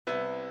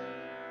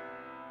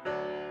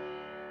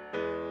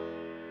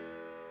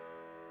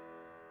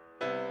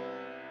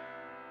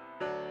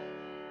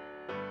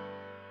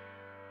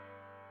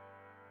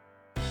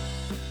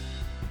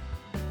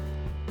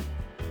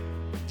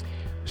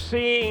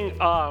Seeing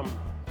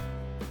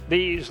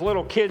these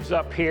little kids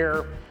up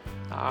here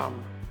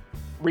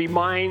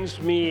reminds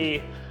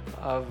me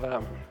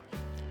of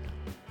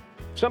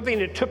something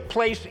that took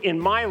place in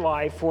my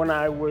life when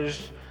I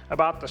was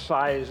about the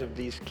size of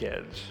these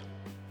kids.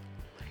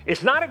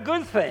 It's not a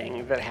good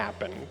thing that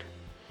happened,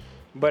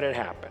 but it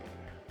happened.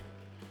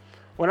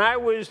 When I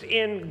was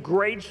in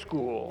grade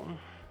school,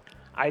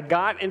 I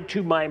got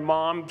into my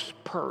mom's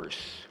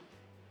purse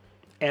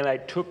and I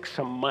took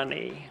some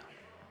money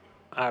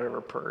out of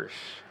her purse.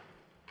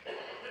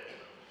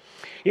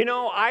 You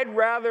know, I'd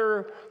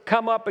rather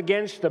come up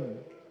against the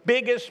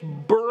biggest,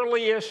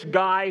 burliest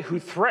guy who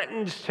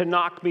threatens to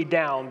knock me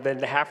down than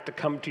to have to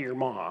come to your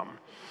mom.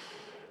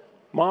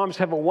 Moms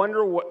have a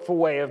wonderful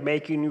way of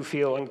making you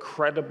feel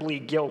incredibly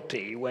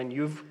guilty when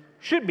you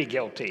should be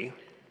guilty.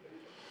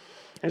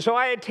 And so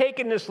I had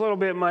taken this little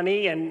bit of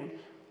money, and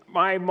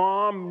my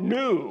mom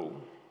knew,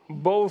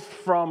 both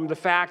from the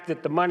fact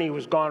that the money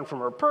was gone from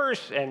her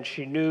purse, and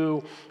she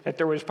knew that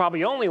there was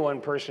probably only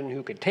one person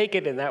who could take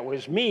it, and that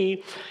was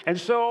me. And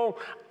so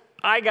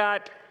I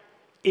got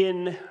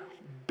in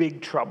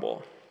big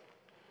trouble.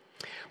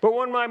 But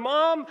when my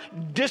mom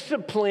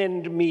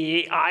disciplined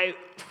me, I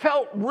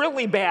felt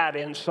really bad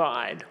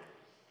inside.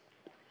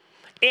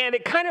 And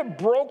it kind of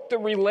broke the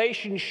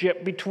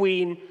relationship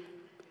between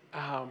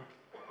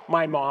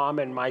my mom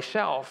and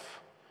myself.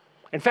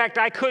 In fact,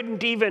 I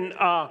couldn't even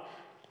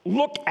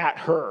look at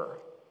her.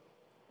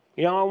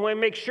 You know, I want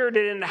to make sure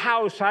that in the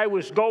house I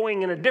was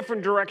going in a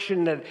different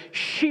direction than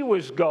she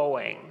was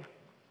going.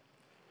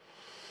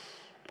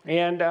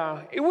 And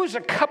it was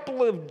a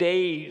couple of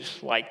days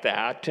like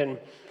that, and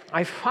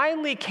I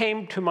finally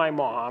came to my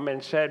mom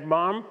and said,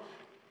 "Mom,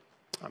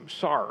 I'm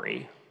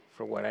sorry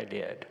for what I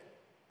did."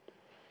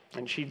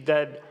 And she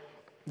said,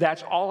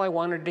 "That's all I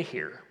wanted to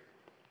hear.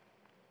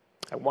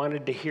 I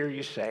wanted to hear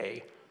you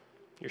say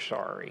you're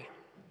sorry."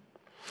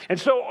 And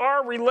so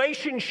our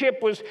relationship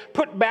was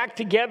put back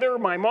together.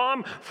 My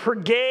mom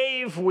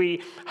forgave,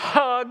 we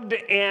hugged,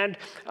 and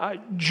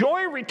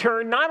joy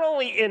returned not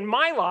only in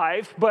my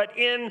life, but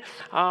in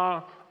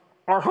our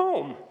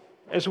home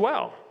as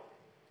well.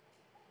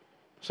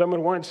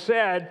 Someone once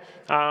said,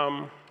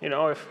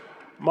 if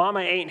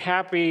mama ain't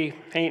happy,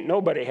 ain't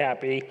nobody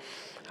happy.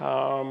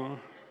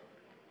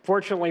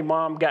 Fortunately,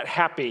 mom got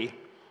happy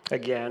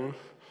again,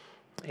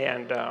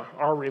 and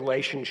our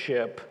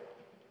relationship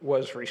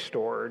was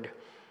restored.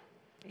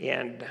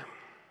 And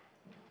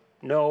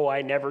no,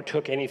 I never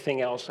took anything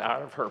else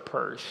out of her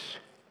purse.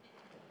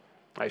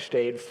 I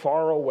stayed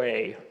far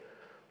away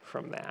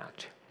from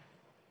that.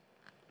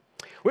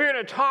 We're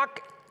going to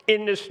talk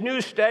in this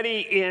new study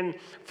in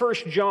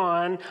 1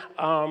 John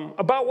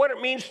about what it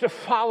means to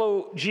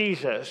follow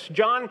Jesus.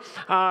 John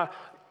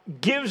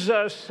gives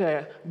us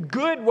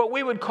what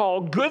we would call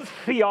good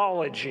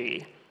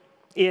theology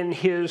in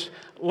his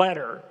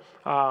letter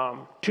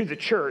to the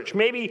church.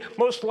 Maybe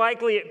most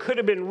likely it could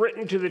have been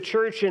written to the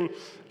church in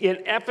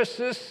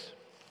Ephesus.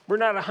 We're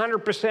not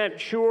 100%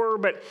 sure,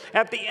 but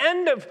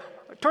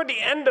toward the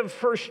end of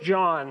 1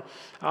 John,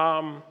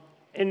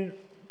 in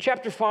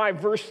chapter 5,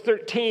 verse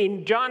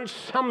 13, John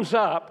sums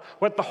up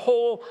what the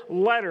whole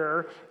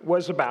letter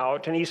was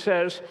about, and he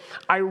says,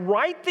 "I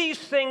write these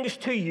things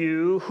to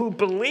you who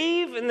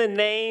believe in the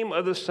name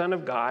of the Son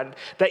of God,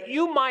 that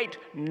you might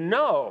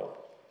know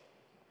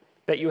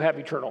that you have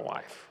eternal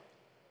life."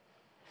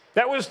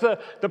 That was the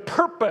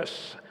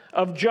purpose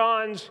of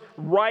John's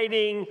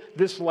writing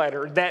this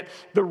letter, that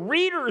the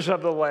readers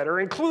of the letter,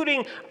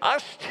 including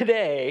us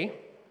today,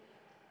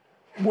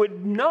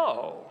 would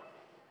know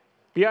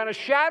beyond a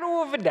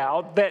shadow of a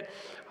doubt that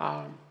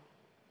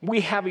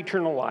we have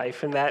eternal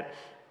life, and that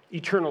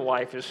eternal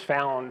life is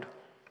found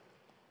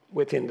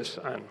within the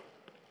Son.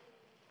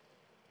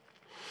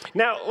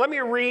 Now, let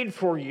me read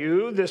for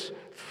you this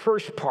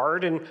first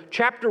part in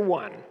chapter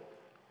 1.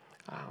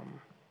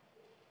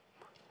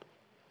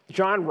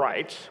 John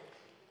writes,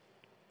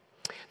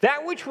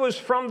 "That which was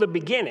from the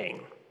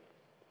beginning,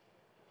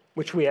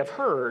 which we have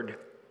heard,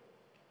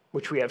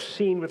 which we have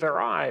seen with our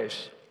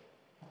eyes,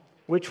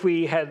 which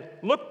we had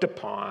looked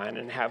upon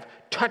and have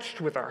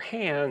touched with our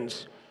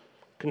hands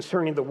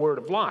concerning the word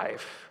of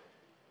life.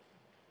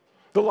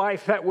 The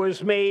life that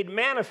was made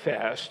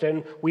manifest,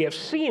 and we have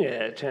seen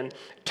it and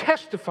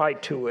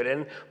testified to it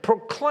and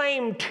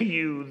proclaimed to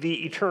you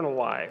the eternal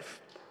life,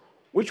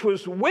 which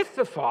was with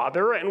the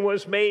Father and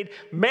was made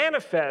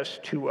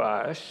manifest to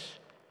us.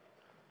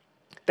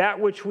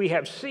 That which we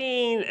have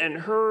seen and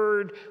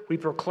heard, we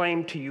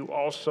proclaim to you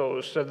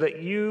also, so that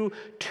you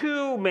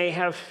too may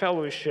have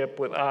fellowship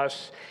with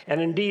us.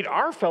 And indeed,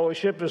 our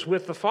fellowship is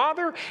with the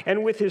Father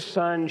and with his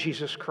Son,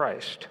 Jesus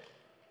Christ.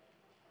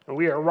 And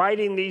we are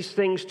writing these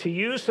things to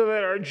you so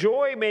that our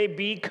joy may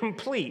be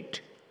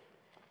complete.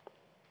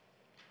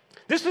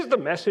 This is the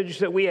message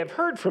that we have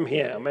heard from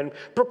him and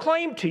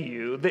proclaimed to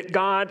you, that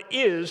God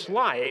is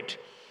light,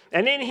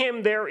 and in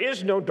him there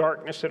is no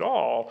darkness at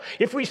all.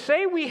 If we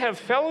say we have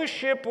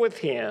fellowship with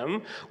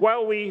him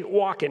while we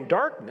walk in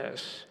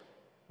darkness,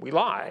 we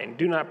lie and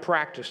do not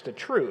practice the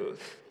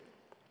truth.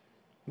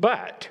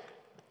 But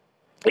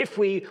If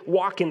we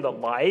walk in the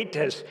light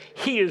as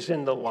he is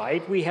in the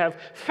light, we have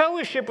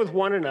fellowship with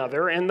one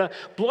another, and the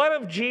blood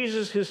of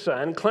Jesus, his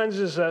son,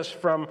 cleanses us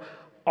from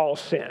all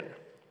sin.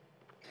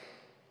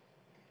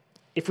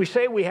 If we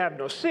say we have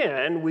no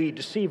sin, we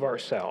deceive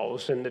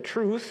ourselves, and the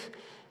truth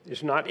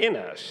is not in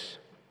us.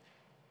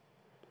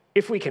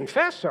 If we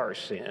confess our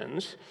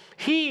sins,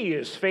 he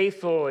is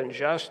faithful and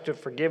just to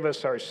forgive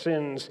us our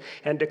sins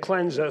and to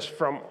cleanse us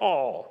from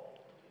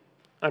all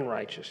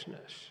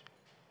unrighteousness.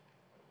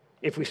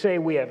 If we say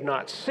we have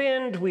not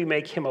sinned, we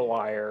make him a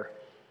liar,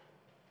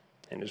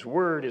 and his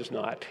word is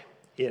not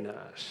in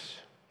us.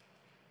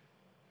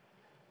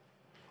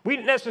 We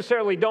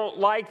necessarily don't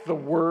like the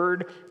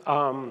word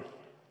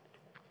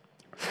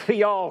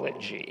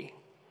theology.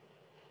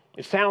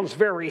 It sounds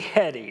very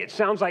heady. It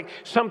sounds like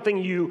something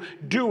you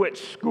do at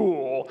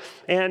school.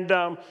 And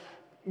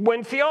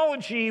when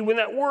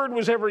that word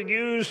was ever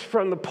used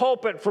from the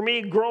pulpit, for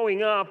me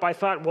growing up, I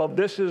thought, well,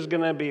 this is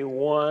going to be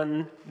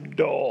one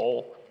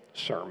dull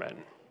sermon.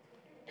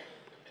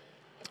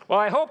 Well,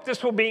 I hope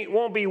this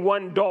won't be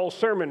one dull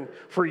sermon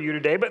for you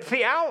today, but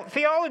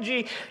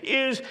theology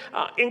is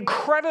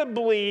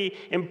incredibly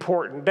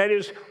important. That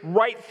is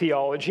right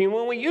theology. And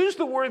when we use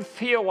the word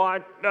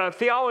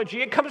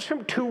theology, it comes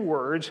from two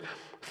words,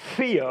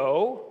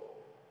 theo,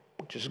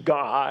 which is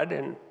God,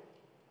 and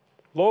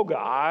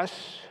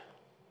logos,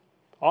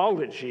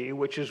 ology,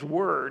 which is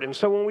word. And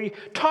so when we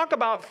talk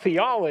about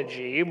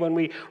theology, when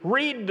we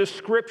read the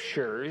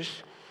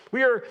scriptures,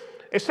 we are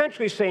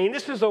essentially saying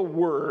this is a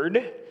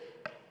word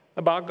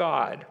about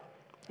God.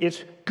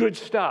 It's good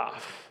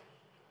stuff.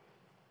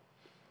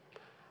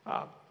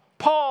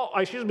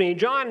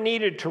 John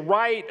needed to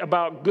write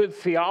about good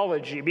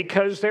theology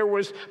because there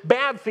was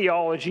bad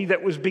theology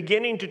that was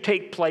beginning to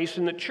take place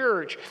in the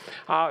church.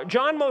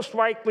 John most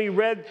likely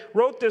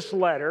wrote this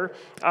letter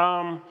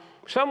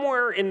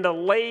somewhere in the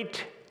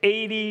late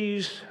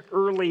 80s,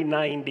 early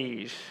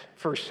 90s,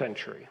 first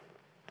century.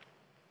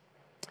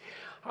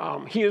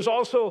 He is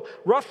also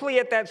roughly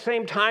at that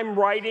same time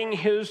writing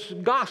his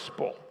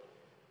gospel.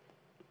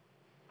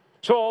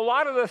 So a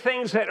lot of the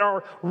things that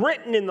are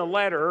written in the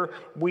letter,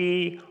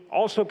 we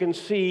also can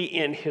see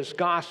in his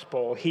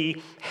gospel.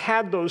 He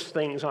had those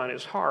things on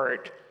his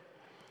heart.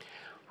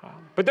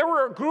 But there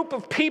were a group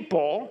of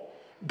people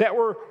that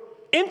were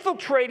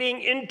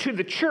infiltrating into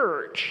the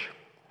church,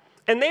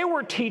 and they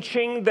were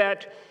teaching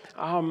that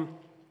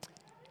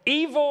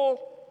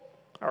evil,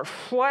 or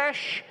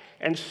flesh,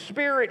 and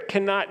spirit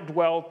cannot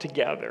dwell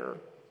together.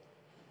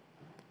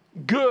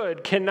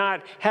 Good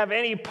cannot have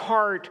any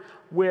part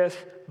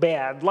with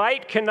bad.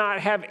 Light cannot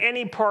have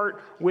any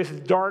part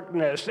with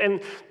darkness.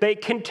 And they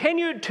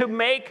continued to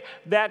make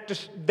that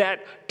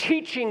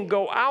teaching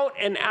go out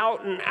and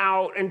out and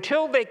out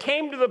until they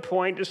came to the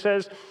point that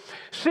says,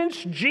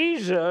 since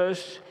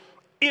Jesus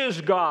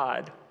is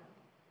God,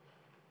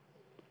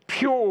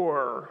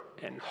 pure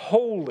and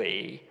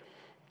holy,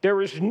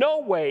 there is no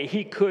way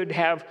he could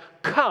have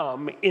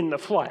come in the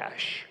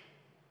flesh,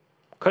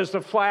 because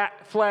the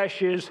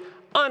flesh is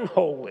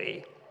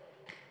unholy,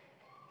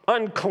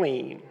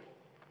 unclean.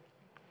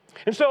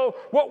 And so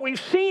what we've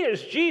seen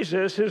as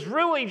Jesus is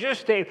really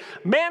just a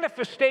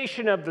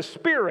manifestation of the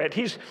Spirit.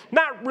 He's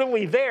not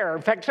really there.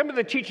 In fact, some of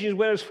the teachings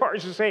went as far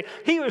as to say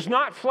he was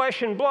not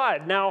flesh and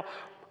blood. Now,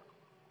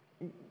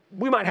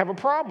 we might have a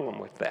problem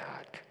with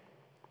that.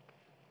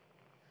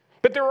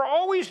 But there were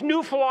always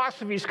new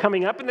philosophies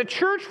coming up, and the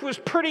church was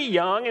pretty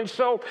young. And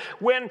so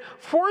when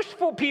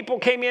forceful people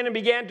came in and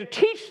began to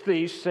teach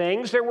these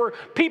things, there were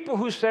people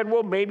who said,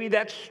 well, maybe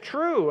that's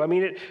true. I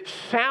mean, it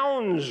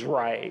sounds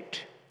right.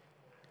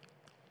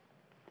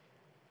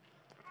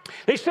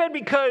 They said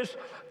because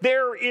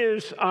there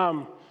is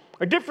a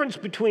difference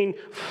between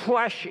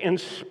flesh and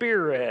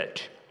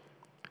spirit.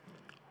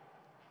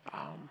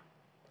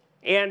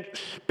 And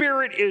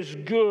spirit is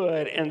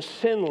good and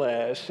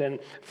sinless, and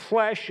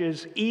flesh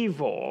is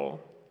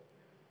evil.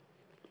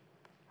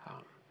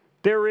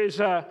 There is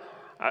a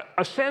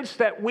sense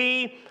that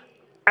we,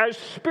 as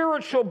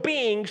spiritual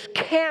beings,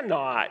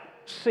 cannot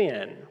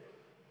sin.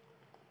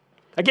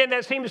 Again,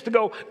 that seems to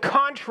go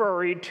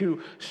contrary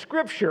to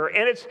Scripture,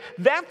 and it's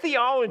that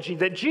theology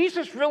that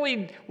Jesus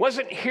really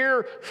wasn't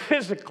here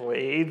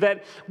physically,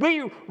 that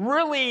we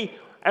really,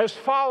 as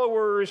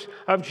followers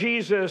of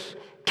Jesus,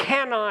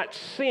 cannot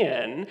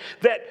sin,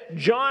 that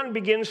John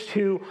begins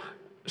to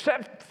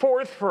set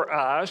forth for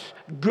us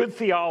good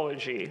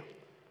theology.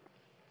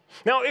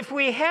 Now, if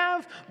we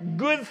have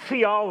good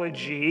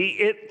theology,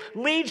 it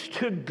leads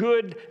to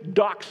good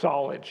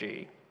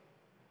doxology.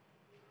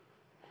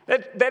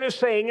 That is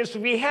saying, if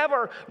we have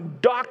our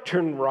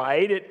doctrine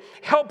right, it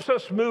helps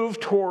us move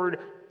toward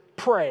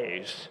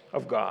praise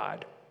of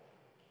God,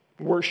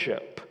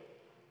 worship,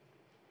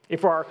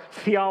 if our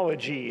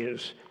theology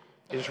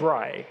is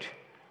right.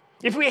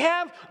 If we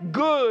have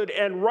good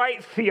and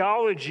right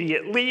theology,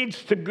 it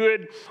leads to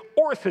good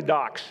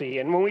orthodoxy.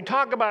 And when we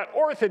talk about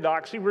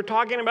orthodoxy, we're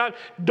talking about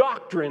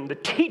doctrine, the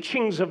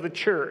teachings of the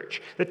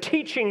church, the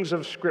teachings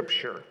of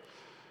Scripture.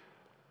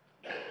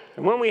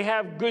 And when we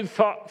have good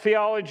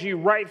theology,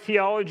 right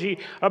theology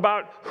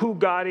about who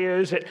God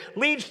is, it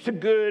leads to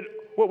good,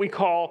 what we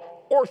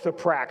call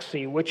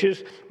orthopraxy, which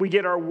is we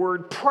get our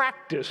word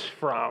practice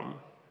from.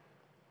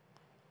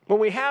 When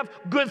we have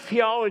good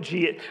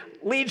theology, it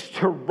leads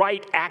to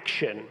right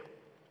action.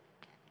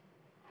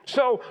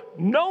 So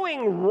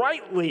knowing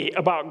rightly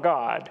about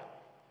God,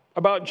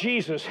 about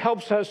Jesus,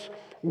 helps us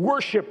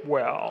worship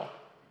well.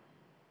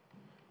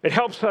 It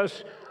helps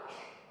us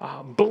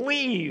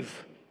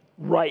believe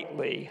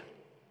rightly.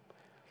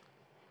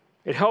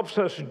 It helps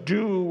us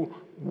do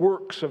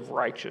works of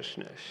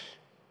righteousness.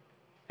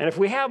 And if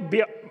we have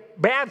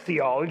bad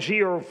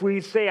theology, or if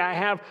we say I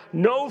have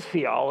no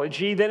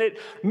theology, then it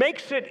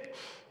makes it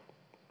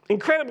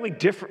incredibly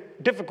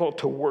difficult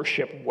to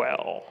worship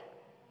well.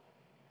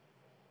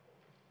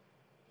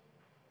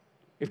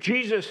 If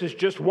Jesus is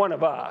just one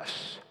of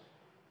us,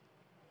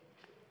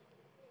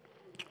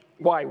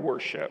 why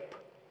worship?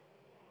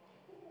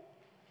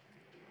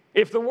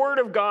 If the Word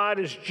of God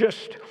is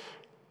just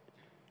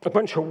a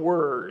bunch of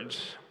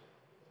words,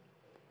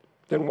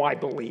 then why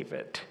believe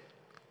it?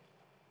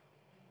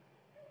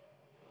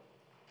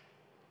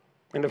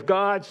 And if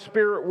God's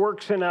Spirit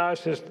works in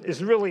us,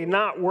 is really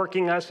not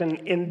working us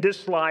in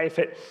this life,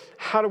 at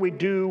how do we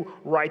do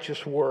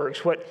righteous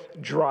works?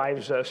 What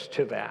drives us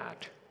to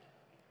that?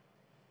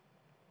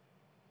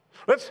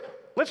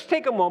 Let's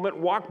take a moment,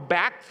 walk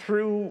back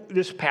through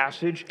this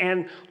passage,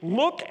 and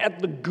look at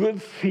the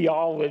good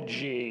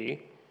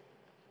theology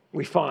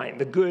we find,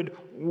 the good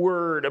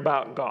word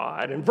about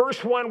God. In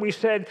verse 1, we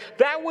said,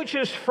 that which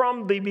is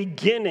from the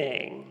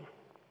beginning.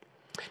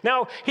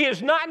 Now, he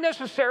is not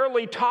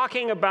necessarily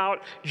talking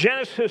about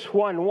Genesis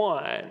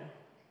 1:1,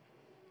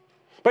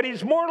 but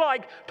he's more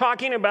like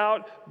talking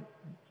about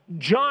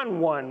John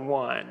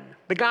 1:1,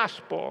 the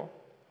gospel,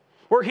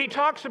 where he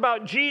talks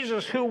about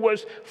Jesus, who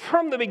was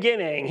from the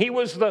beginning. He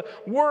was the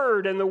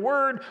Word, and the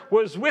Word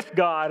was with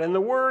God, and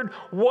the Word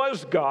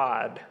was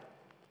God.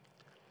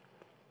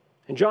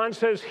 And John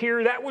says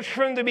here, that was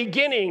from the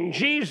beginning,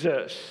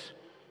 Jesus.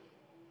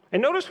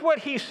 And notice what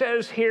he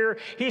says here.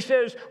 He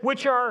says,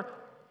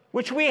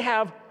 which we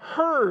have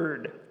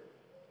heard,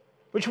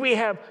 which we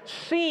have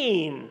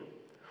seen,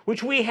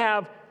 which we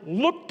have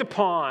looked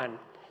upon,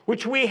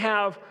 which we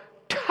have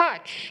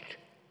touched,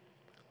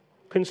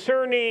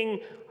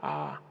 concerning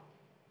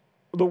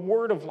the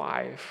word of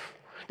life.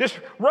 This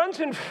runs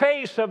in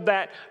face of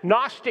that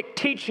Gnostic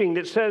teaching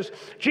that says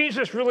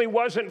Jesus really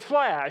wasn't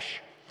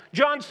flesh.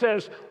 John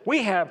says,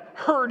 we have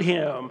heard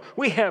him,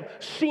 we have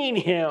seen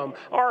him,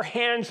 our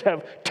hands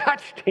have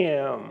touched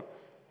him.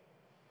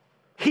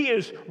 He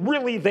is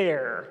really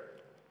there.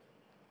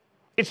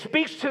 It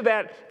speaks to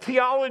that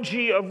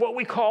theology of what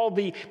we call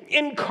the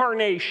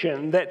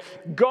incarnation, that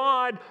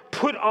God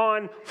put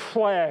on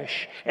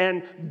flesh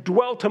and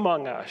dwelt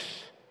among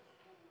us.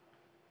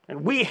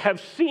 And we have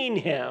seen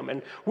him,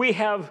 and we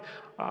have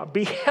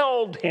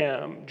beheld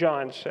him,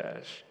 John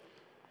says.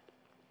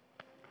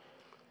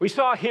 We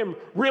saw him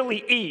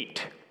really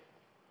eat.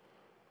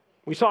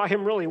 We saw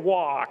him really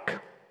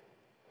walk.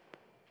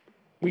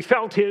 We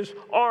felt his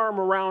arm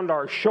around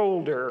our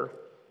shoulder.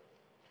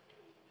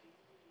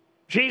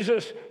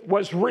 Jesus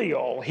was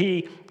real.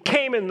 He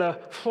came in the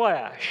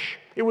flesh.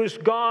 It was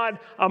God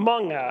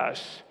among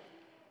us.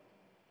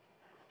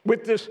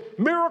 With this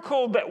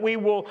miracle that we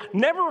will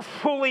never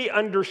fully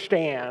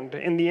understand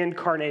in the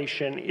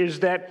incarnation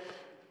is that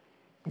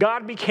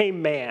God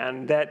became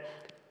man, that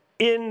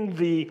in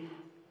the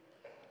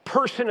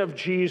person of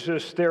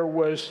Jesus there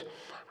was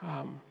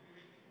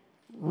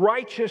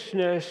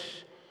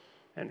righteousness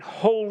and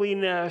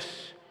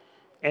holiness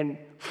and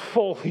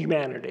full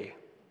humanity.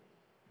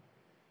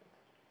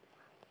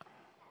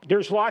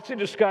 There's lots of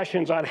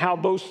discussions on how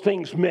those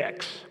things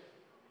mix.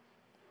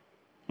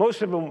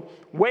 Most of them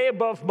way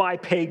above my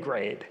pay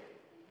grade.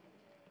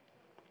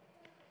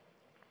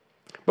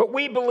 But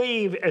we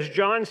believe, as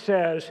John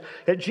says,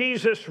 that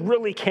Jesus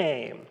really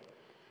came.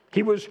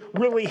 He was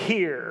really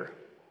here.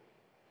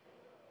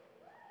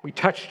 We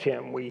touched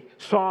him, we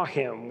saw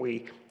him,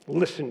 we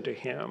listened to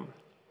him.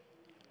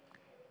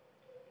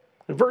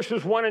 In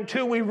verses 1 and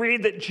 2, we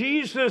read that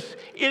Jesus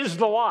is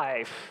the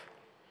life.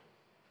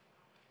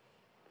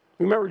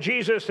 Remember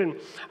Jesus in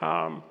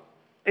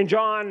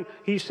John,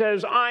 he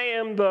says, I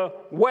am the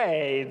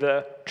way,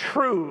 the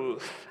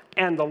truth,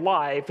 and the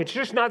life. It's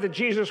just not that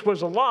Jesus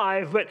was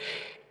alive, but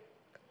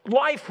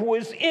life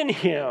was in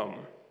him.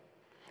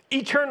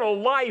 Eternal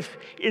life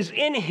is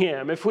in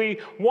him. If we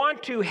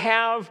want to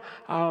have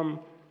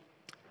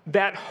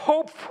that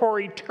hope for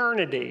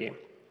eternity,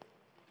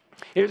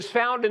 it is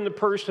found in the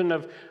person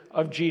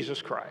of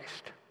Jesus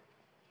Christ.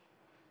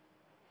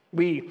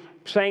 We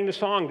sang the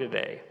song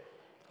today.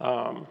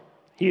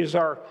 He is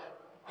our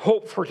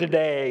hope for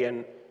today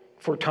and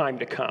for time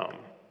to come.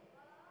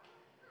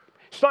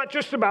 It's not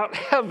just about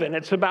heaven,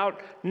 it's about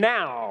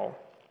now.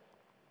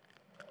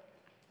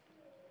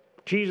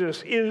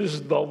 Jesus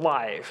is the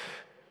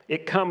life.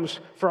 It comes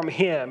from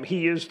him.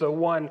 He is the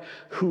one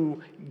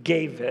who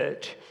gave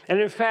it. And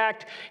in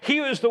fact,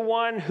 he was the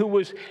one who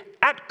was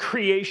at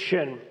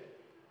creation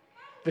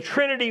The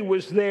Trinity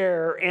was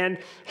there, and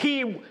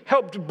he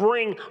helped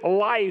bring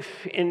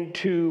life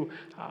into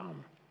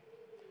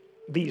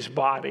these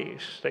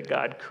bodies that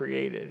God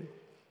created.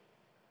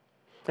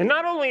 And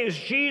not only is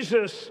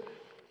Jesus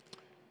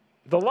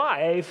the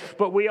life,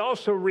 but we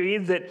also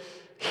read that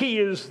he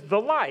is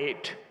the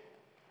light.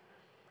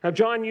 Now,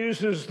 John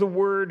uses the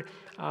word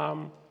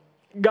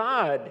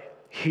God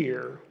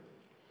here.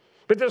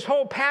 But this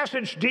whole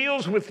passage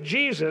deals with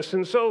Jesus,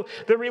 and so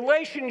the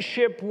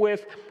relationship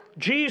with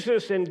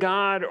Jesus and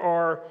God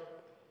are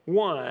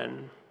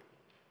one.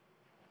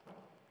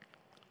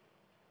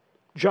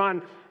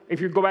 John,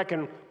 if you go back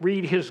and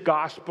read his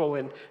gospel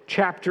in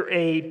chapter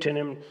 8 and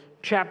in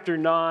chapter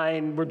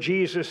 9, where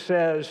Jesus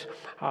says,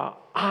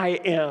 I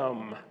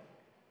am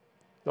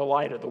the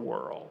light of the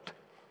world.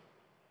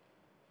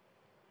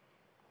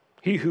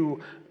 He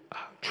who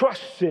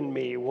trusts in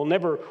me will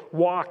never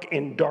walk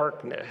in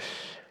darkness.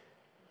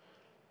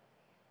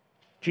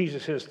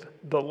 Jesus is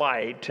the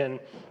light and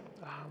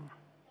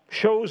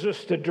shows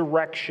us the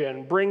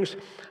direction, brings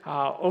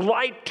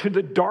light to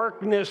the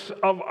darkness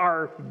of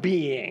our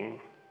being.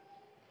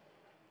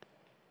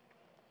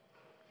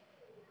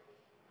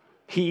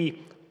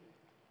 He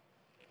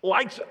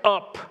lights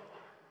up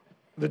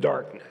the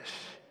darkness.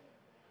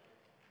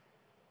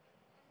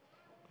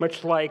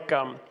 Much like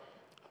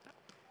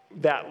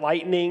that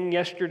lightning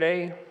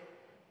yesterday,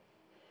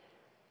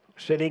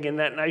 sitting in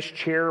that nice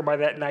chair by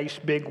that nice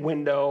big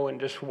window and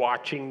just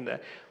watching the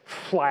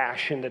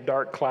flash in the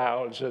dark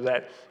clouds of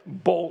that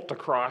bolt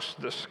across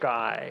the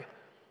sky.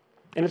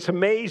 And it's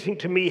amazing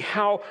to me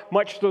how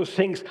much those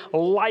things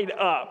light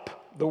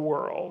up the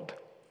world.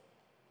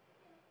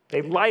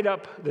 They light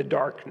up the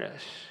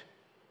darkness.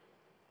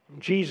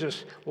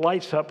 Jesus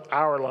lights up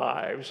our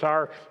lives,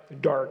 our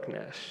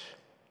darkness.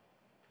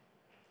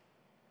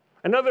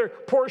 Another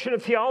portion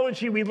of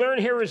theology we learn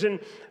here is in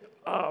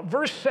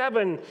verse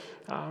 7.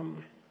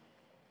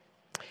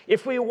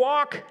 If we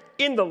walk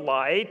in the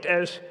light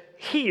as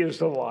he is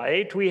the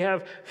light, we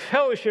have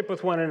fellowship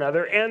with one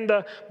another, and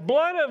the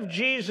blood of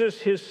Jesus,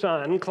 his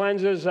son,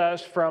 cleanses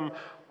us from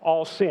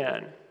all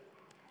sin.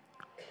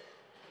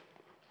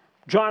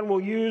 John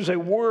will use a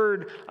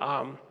word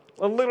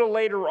a little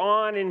later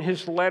on in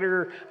his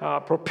letter,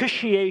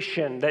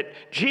 propitiation, that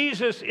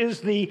Jesus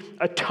is the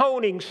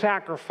atoning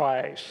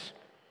sacrifice.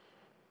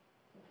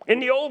 In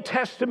the Old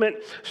Testament,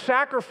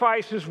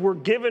 sacrifices were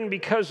given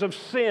because of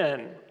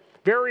sin.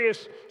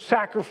 Various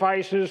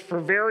sacrifices for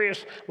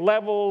various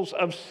levels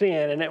of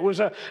sin. And it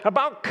was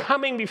about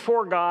coming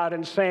before God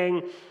and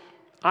saying,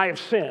 I have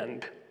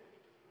sinned.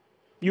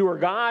 You are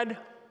God.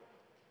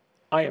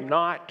 I am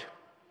not.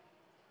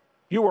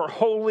 You are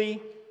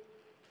holy.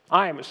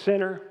 I am a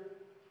sinner.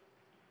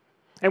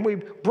 And we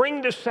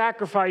bring this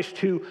sacrifice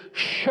to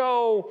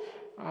show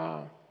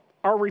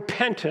our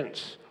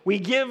repentance. We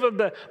give of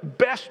the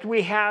best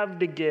we have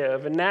to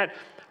give. And that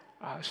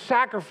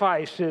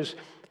sacrifice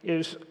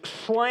is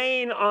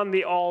slain on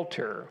the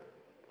altar.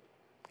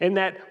 And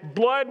that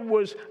blood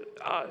was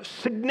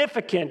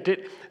significant.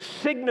 It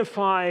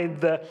signified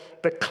the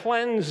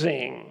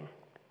cleansing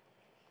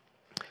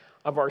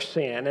of our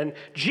sin. And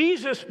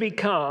Jesus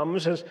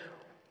becomes, as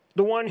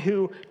the one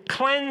who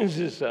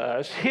cleanses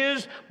us,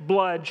 his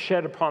blood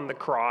shed upon the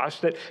cross,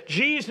 that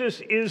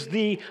Jesus is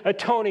the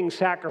atoning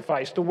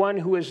sacrifice, the one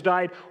who has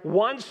died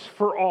once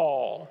for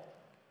all.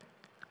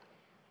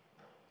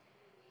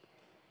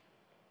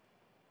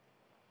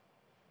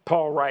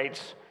 Paul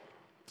writes,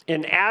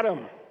 in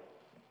Adam,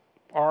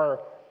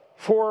 our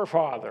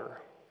forefather,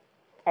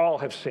 all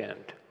have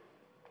sinned.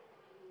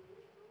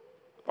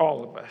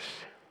 All of us.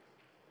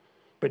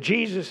 But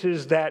Jesus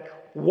is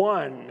that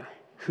one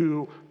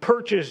who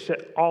purchased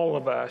all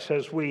of us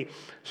as we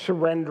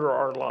surrender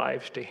our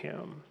lives to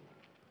him.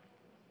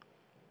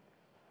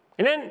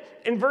 And then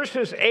in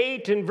verses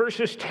 8 and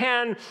verses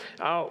 10,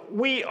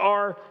 we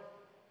are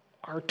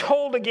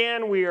told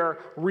again, we are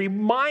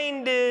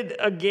reminded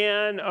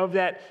again of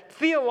that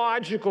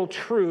theological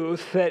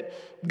truth that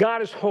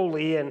God is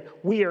holy and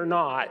we are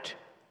not.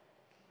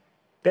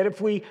 That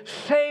if we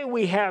say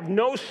we have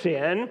no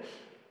sin,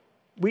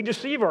 we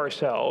deceive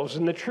ourselves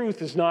and the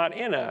truth is not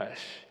in us.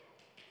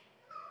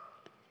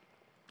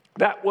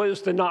 That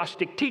was the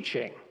Gnostic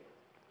teaching,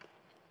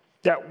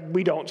 that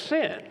we don't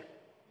sin.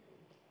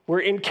 We're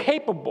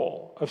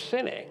incapable of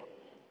sinning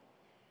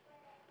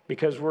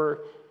because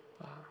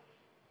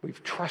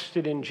we've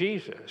trusted in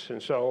Jesus. And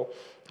so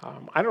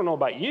I don't know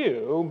about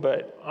you,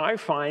 but I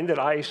find that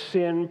I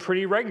sin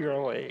pretty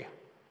regularly.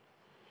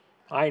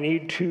 I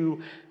need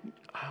to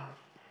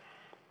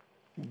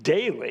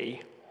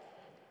daily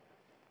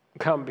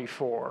come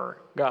before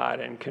God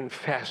and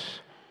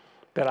confess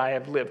that I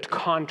have lived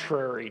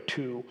contrary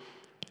to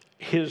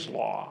his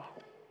law.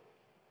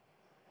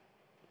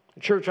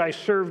 The church I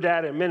served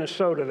at in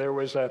Minnesota, there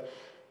was a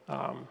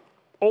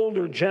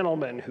older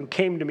gentleman who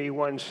came to me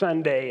one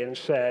Sunday and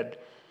said,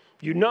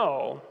 you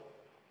know,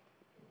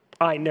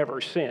 I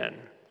never sin.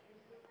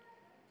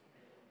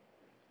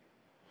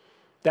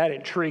 That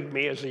intrigued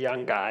me as a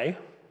young guy.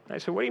 I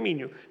said, what do you mean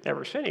you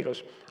never sin? He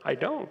goes, I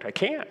don't. I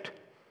can't.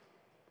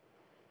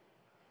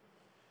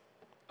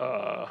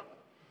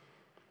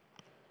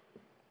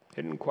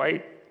 Didn't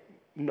quite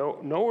know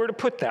where to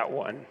put that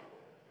one.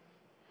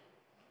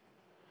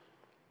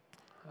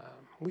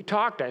 We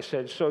talked. I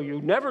said, so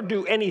you never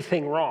do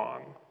anything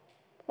wrong.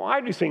 Well,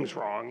 I do things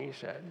wrong, he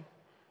said,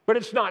 but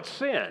it's not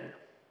sin.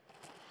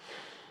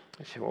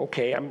 I said, well,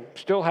 okay, I'm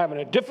still having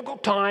a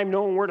difficult time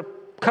knowing where to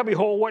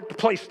cubbyhole, what to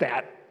place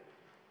that.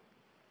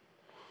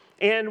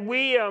 And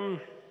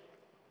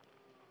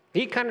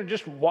he kind of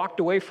just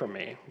walked away from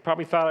me. He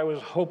probably thought I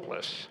was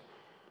hopeless,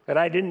 that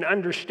I didn't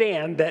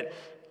understand that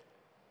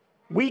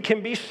we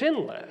can be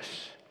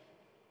sinless.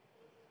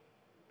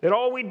 That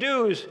all we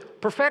do is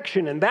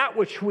perfection, and that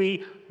which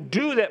we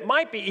do that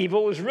might be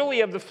evil is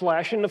really of the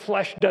flesh, and the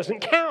flesh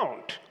doesn't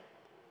count.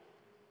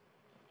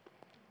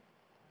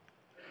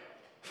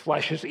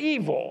 Flesh is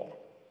evil.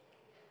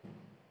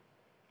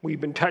 We've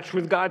been touched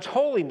with God's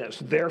holiness.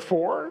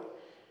 Therefore,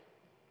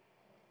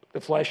 the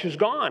flesh is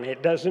gone.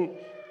 It doesn't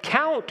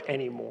count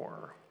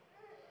anymore.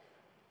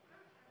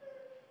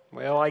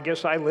 Well, I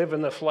guess I live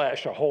in the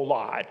flesh a whole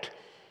lot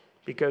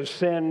because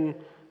sin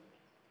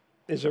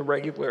is a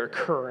regular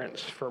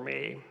occurrence for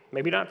me.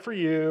 Maybe not for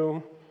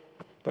you,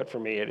 but for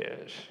me it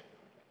is.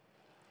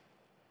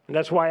 And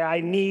that's why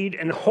I need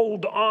and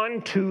hold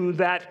on to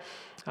that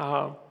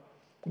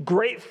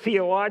great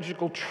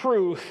theological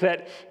truth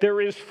that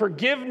there is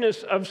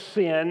forgiveness of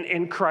sin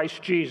in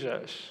Christ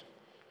Jesus.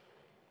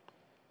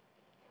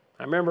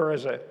 I remember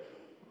as a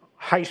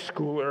high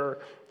schooler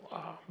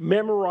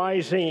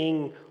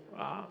memorizing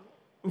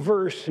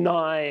verse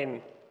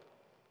 9,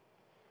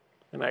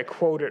 and I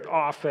quote it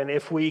often,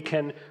 if we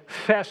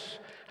confess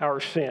our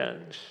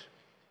sins,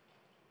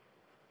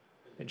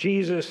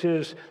 Jesus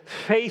is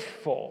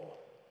faithful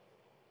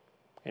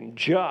and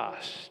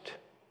just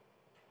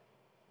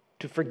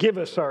to forgive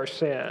us our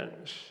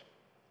sins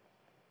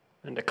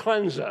and to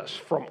cleanse us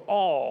from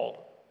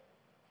all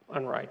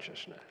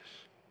unrighteousness.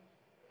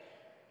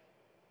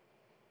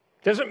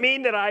 Doesn't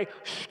mean that I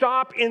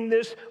stop in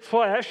this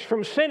flesh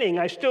from sinning.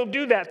 I still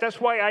do that.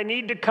 That's why I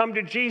need to come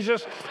to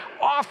Jesus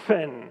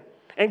often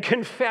and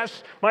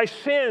confess my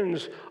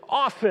sins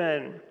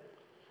often.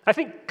 I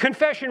think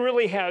confession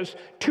really has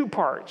two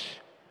parts.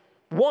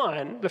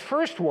 The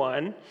first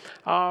one,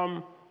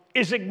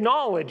 is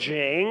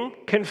acknowledging,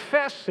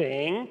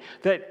 confessing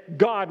that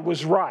God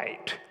was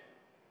right.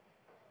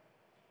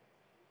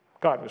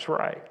 God was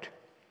right.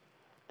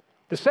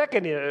 The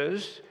second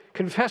is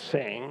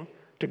confessing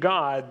to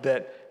God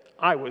that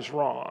I was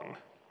wrong.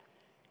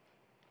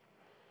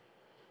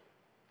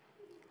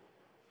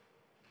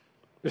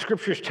 The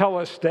scriptures tell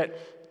us that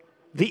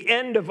the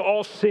end of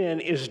all sin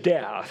is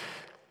death.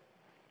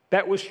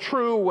 That was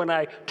true when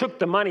I took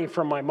the money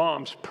from my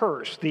mom's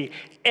purse. The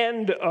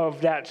end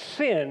of that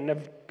sin,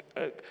 of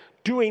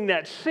doing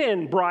that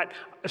sin, brought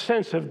a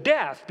sense of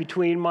death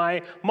between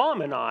my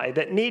mom and I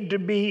that needed to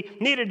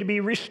be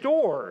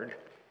restored.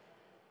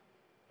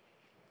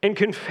 And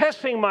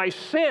confessing my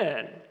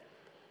sin,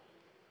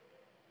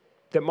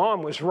 that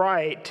mom was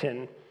right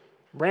and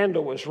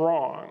Randall was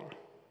wrong,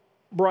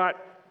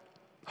 brought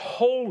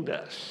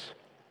wholeness.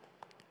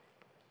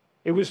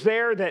 It was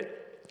there that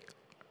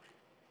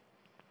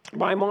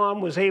my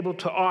mom was able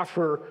to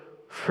offer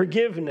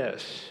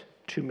forgiveness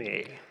to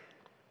me.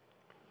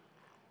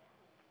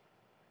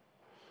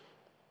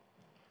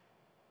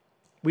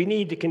 We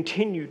need to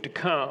continue to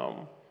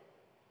come.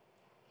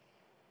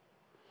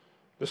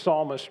 The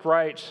psalmist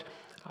writes,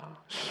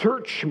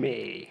 search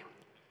me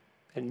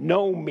and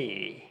know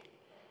me,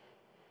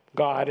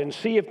 God, and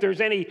see if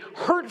there's any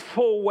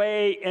hurtful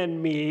way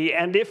in me,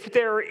 and if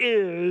there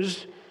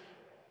is,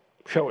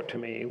 show it to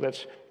me.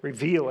 Let's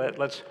reveal it.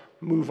 Let's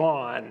move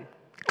on.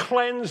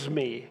 Cleanse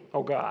me,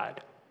 oh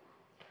God.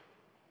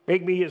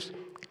 Make me as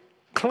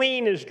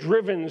clean as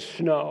driven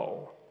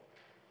snow.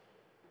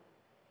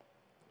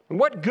 And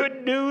what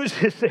good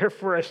news is there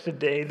for us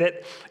today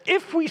that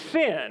if we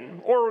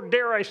sin, or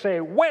dare I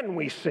say, when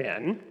we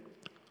sin,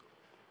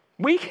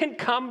 we can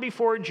come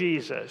before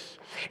Jesus.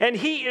 And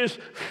he is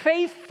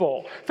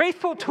faithful.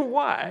 Faithful to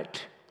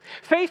what?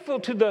 Faithful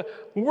to the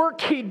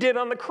work he did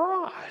on the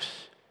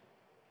cross.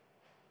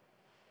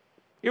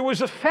 It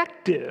was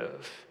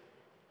effective.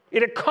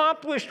 It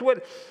accomplished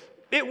what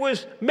it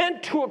was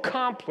meant to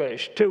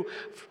accomplish, to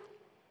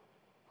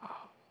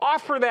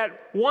offer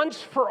that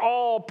once for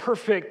all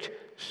perfect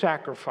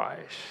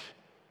sacrifice.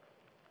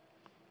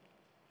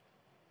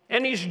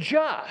 And he's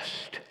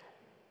just.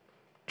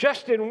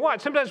 Just in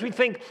what? Sometimes we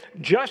think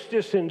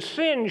justice and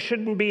sin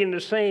shouldn't be in the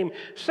same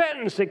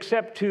sentence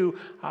except to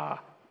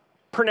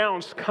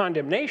pronounce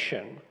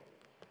condemnation.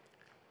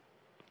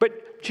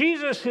 But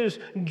Jesus is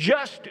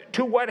just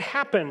to what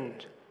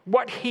happened,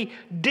 what he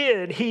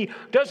did. He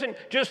doesn't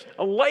just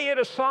lay it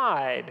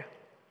aside.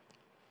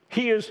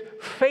 He is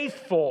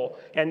faithful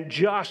and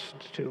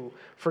just to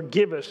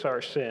forgive us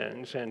our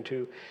sins and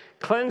to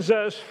cleanse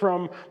us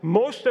from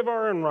most of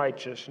our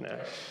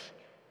unrighteousness.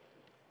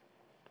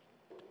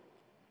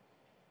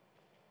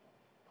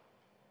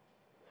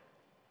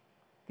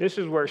 This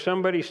is where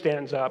somebody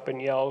stands up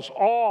and yells,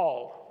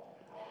 all.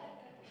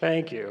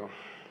 Thank you.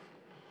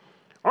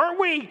 Aren't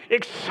we we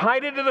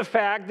excited to the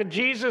fact that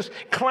Jesus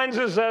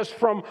cleanses us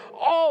from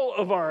all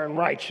of our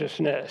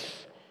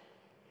unrighteousness?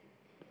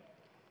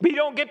 We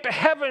don't get to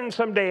heaven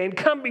someday and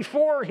come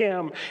before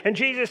him, and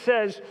Jesus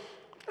says,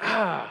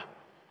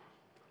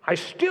 I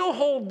still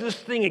hold this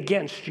thing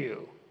against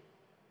you.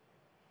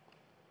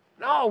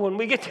 No, when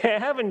we get to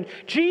heaven,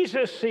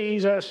 Jesus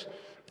sees us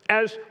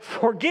as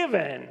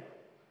forgiven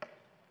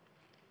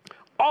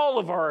all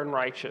of our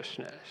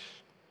unrighteousness.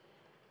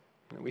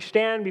 And we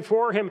stand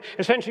before him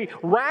essentially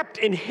wrapped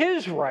in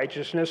his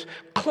righteousness,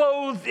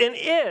 clothed in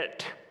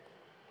it.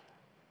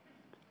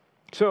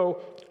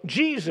 So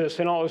Jesus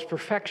in all his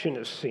perfection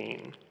is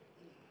seen.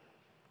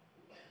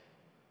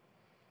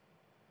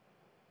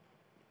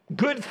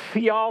 Good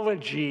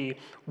theology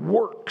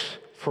works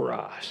for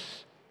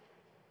us.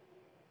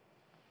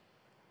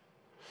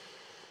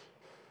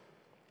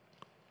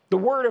 The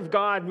Word of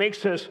God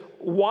makes us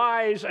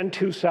wise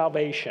unto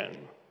salvation.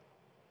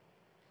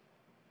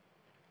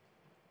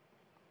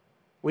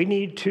 We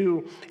need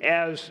to,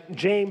 as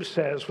James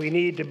says, we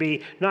need to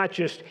be not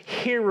just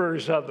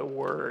hearers of the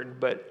Word,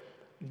 but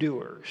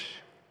doers.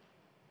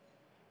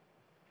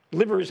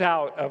 Livers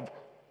out of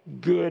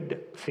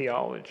good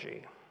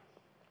theology.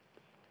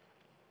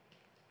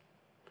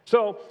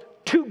 So,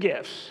 two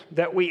gifts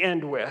that we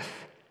end with.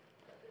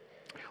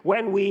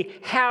 When we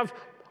have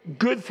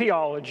good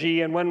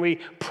theology and when we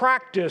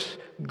practice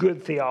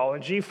good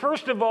theology,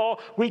 first of all,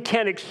 we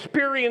can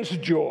experience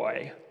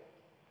joy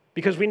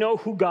because we know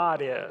who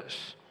God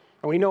is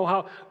and we know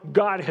how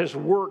God has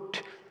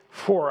worked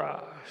for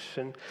us,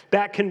 and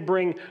that can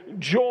bring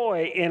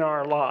joy in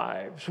our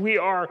lives. We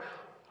are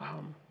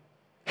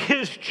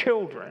his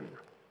children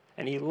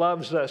and he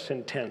loves us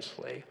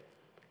intensely.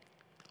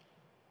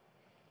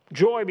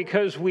 Joy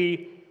because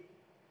we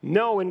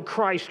know in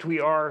Christ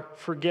we are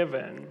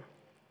forgiven.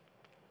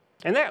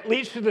 And that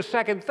leads to the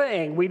second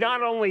thing. We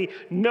not only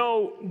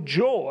know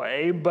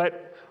joy,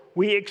 but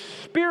we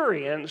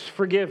experience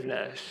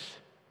forgiveness.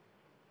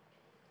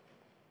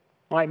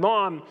 My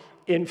mom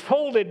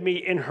enfolded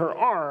me in her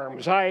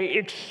arms. I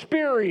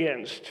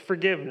experienced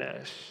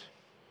forgiveness.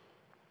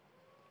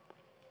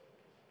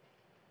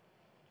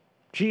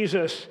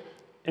 Jesus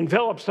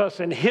envelops us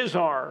in his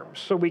arms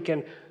so we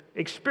can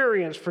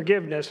experience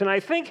forgiveness. And I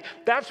think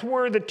that's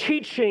where the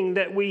teaching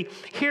that we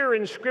hear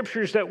in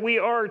scriptures that we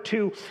are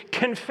to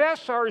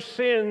confess our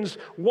sins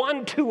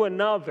one to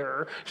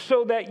another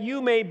so that you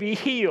may be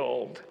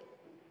healed.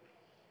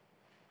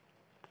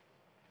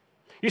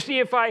 You see,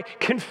 if I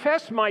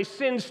confess my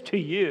sins to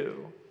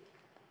you,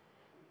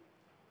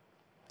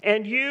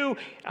 and you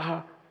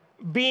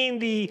being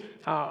the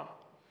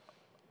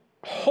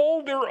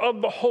holder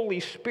of the Holy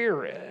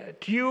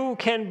Spirit, you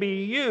can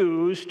be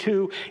used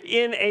to,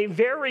 in a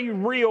very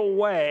real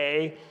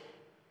way,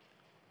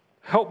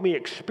 help me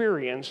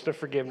experience the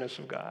forgiveness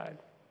of God.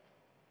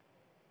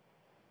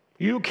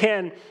 You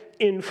can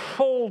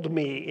enfold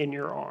me in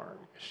your arms.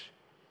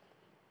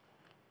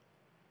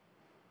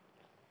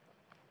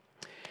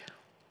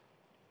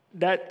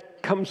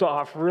 That comes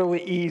off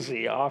really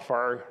easy off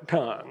our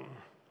tongue,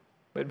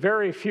 but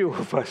very few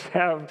of us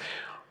have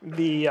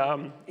the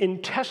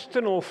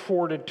intestinal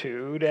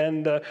fortitude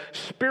and the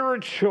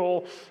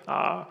spiritual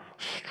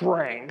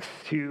strength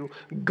to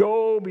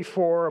go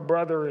before a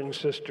brother and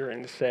sister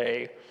and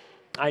say,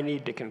 I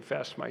need to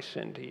confess my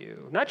sin to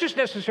you. Not just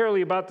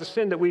necessarily about the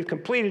sin that we've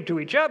completed to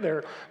each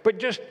other, but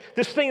just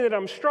this thing that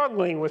I'm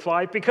struggling with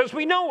life, because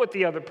we know what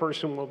the other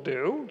person will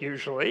do,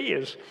 usually,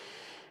 is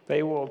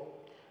they will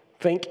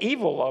think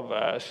evil of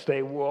us.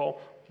 They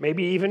will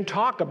maybe even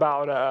talk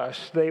about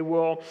us. They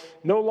will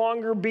no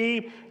longer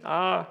be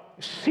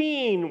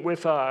seen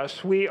with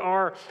us. We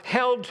are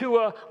held to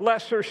a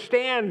lesser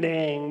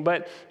standing,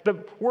 but the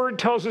Word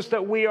tells us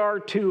that we are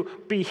to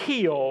be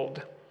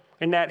healed,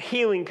 and that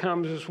healing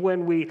comes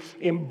when we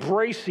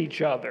embrace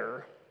each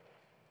other.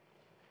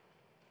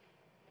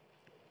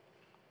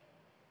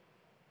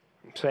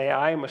 And say,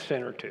 I am a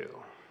sinner too.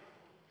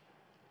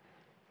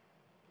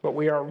 But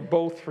we are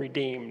both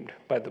redeemed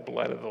by the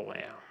blood of the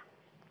Lamb.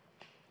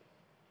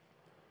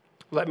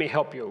 Let me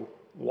help you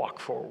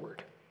walk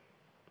forward.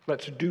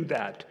 Let's do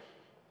that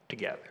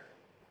together.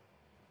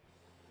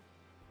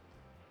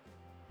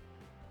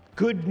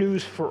 Good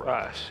news for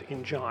us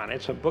in John.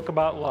 It's a book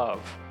about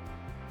love.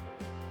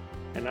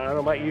 And I don't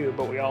know about you,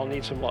 but we all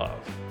need some love,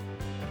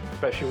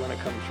 especially when it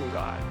comes from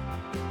God.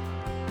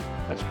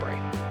 Let's pray.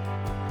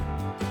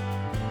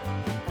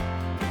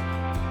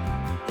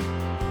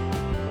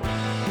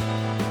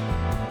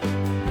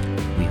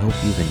 We hope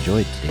you've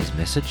enjoyed today's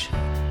message.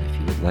 If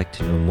you would like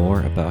to know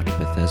more about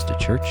Bethesda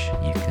Church,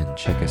 you can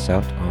check us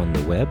out on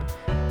the web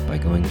by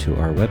going to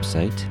our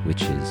website,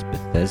 which is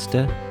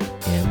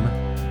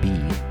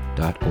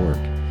BethesdaMB.org.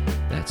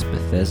 That's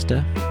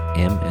Bethesda,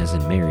 M as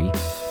in Mary, B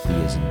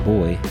as in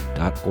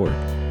boy.org.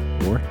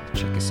 Or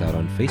check us out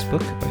on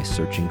Facebook by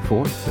searching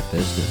for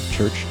Bethesda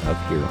Church of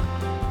Huron.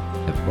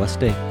 Have a blessed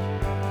day.